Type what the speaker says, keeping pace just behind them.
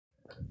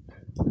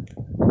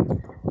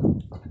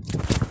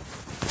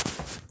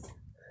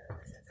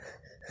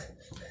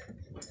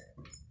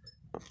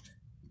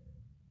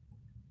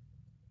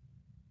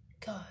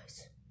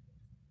Guys,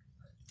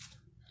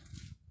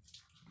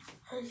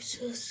 I'm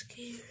so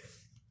scared.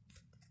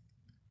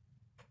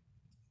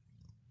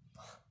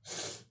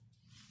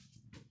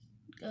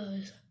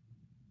 Guys,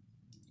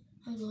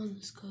 I was on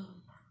this car.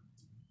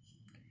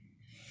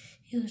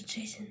 He was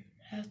chasing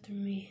after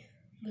me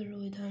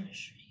literally down the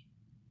street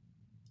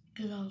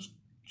because I was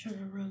trying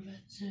to run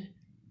back to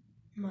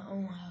my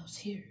own house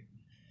here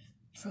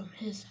from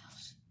his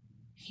house.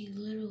 He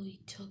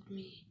literally took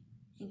me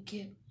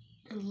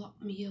and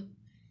locked me up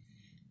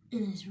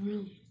in his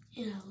room,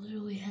 and I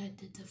literally had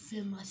to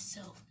defend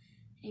myself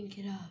and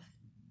get out.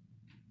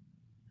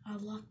 I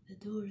locked the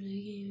door so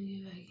he can't even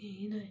get back in.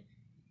 You know.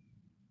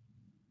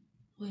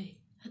 Wait,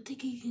 I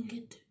think he can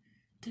get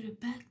to the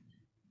back.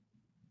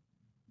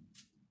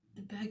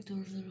 The back door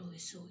is literally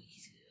so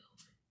easy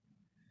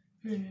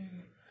to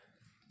open.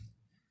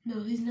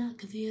 No, he's not,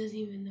 because he doesn't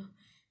even know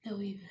that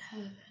we even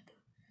have that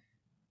door.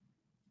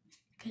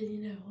 Because he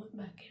never went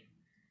back in.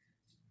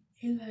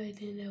 He probably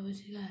think that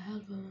was he got a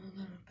house, but we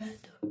got a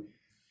back door.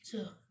 So,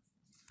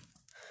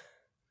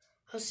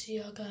 I'll see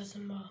y'all guys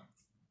tomorrow.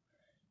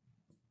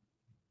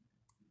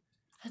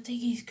 I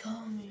think he's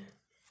calling me.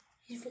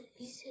 He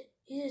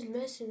just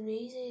messaged me.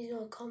 He said he's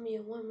gonna call me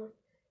at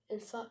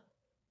 1:05.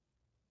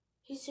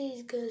 He said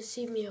he's gonna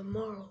see me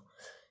tomorrow.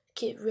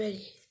 Get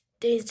ready.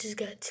 Things just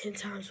got 10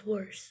 times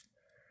worse.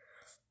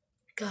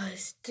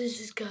 Guys, this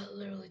just got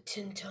literally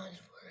 10 times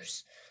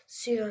worse.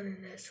 See you on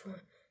the next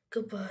one.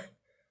 Goodbye.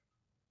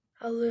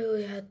 I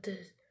literally had to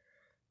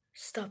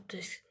stop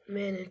this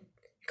man and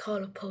call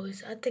the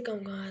police. I think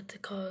I'm gonna have to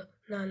call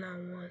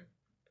 991.